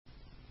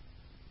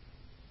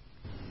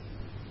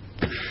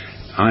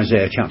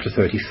Isaiah chapter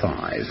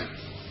 35.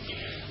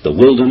 The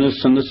wilderness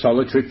and the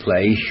solitary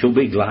place shall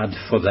be glad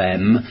for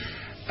them,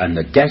 and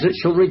the desert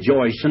shall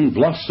rejoice and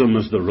blossom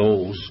as the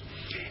rose.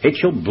 It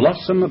shall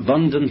blossom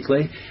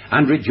abundantly,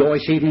 and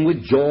rejoice even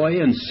with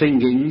joy and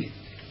singing.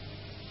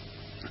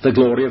 The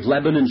glory of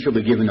Lebanon shall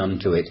be given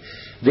unto it,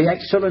 the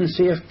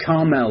excellency of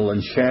Carmel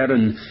and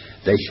Sharon.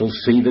 They shall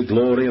see the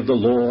glory of the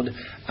Lord,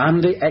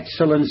 and the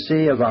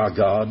excellency of our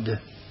God.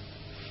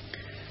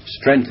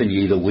 Strengthen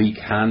ye the weak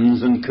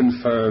hands, and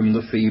confirm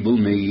the feeble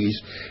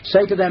knees.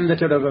 Say to them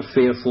that are of a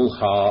fearful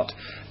heart,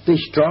 Be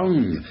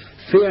strong,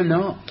 fear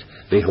not.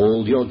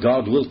 Behold, your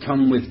God will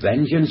come with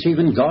vengeance,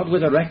 even God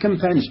with a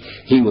recompense.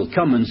 He will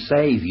come and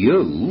save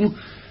you.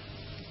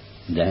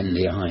 Then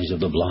the eyes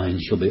of the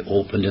blind shall be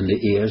opened, and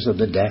the ears of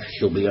the deaf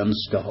shall be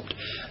unstopped.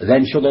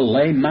 Then shall the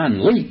lame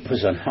man leap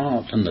as an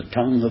hart, and the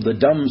tongue of the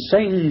dumb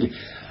sing.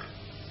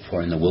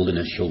 For in the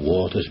wilderness shall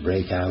waters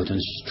break out, and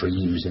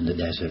streams in the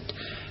desert.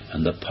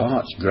 And the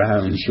parched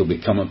ground shall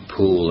become a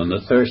pool, and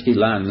the thirsty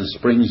land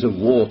springs of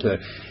water.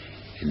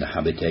 In the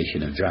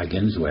habitation of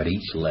dragons, where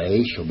each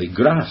lay, shall be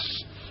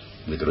grass,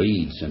 with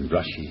reeds and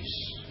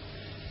rushes.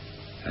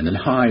 And an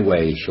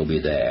highway shall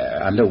be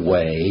there, and a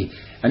way,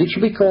 and it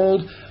shall be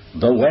called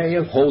the way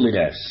of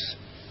holiness.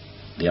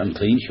 The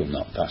unclean shall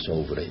not pass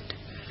over it,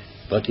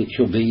 but it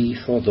shall be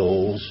for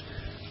those,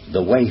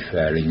 the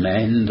wayfaring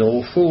men,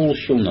 though fools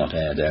shall not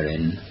err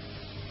therein.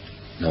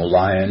 No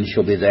lion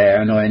shall be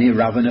there, nor any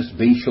ravenous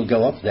beast shall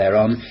go up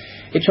thereon.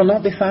 It shall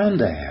not be found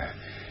there,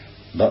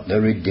 but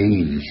the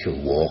redeemed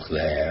shall walk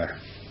there.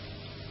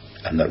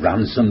 And the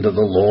ransomed of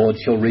the Lord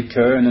shall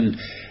return, and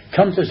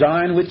come to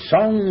Zion with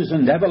songs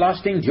and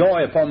everlasting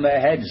joy upon their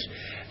heads.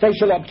 They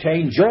shall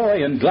obtain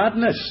joy and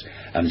gladness,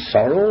 and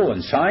sorrow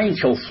and sighing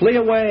shall flee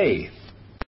away.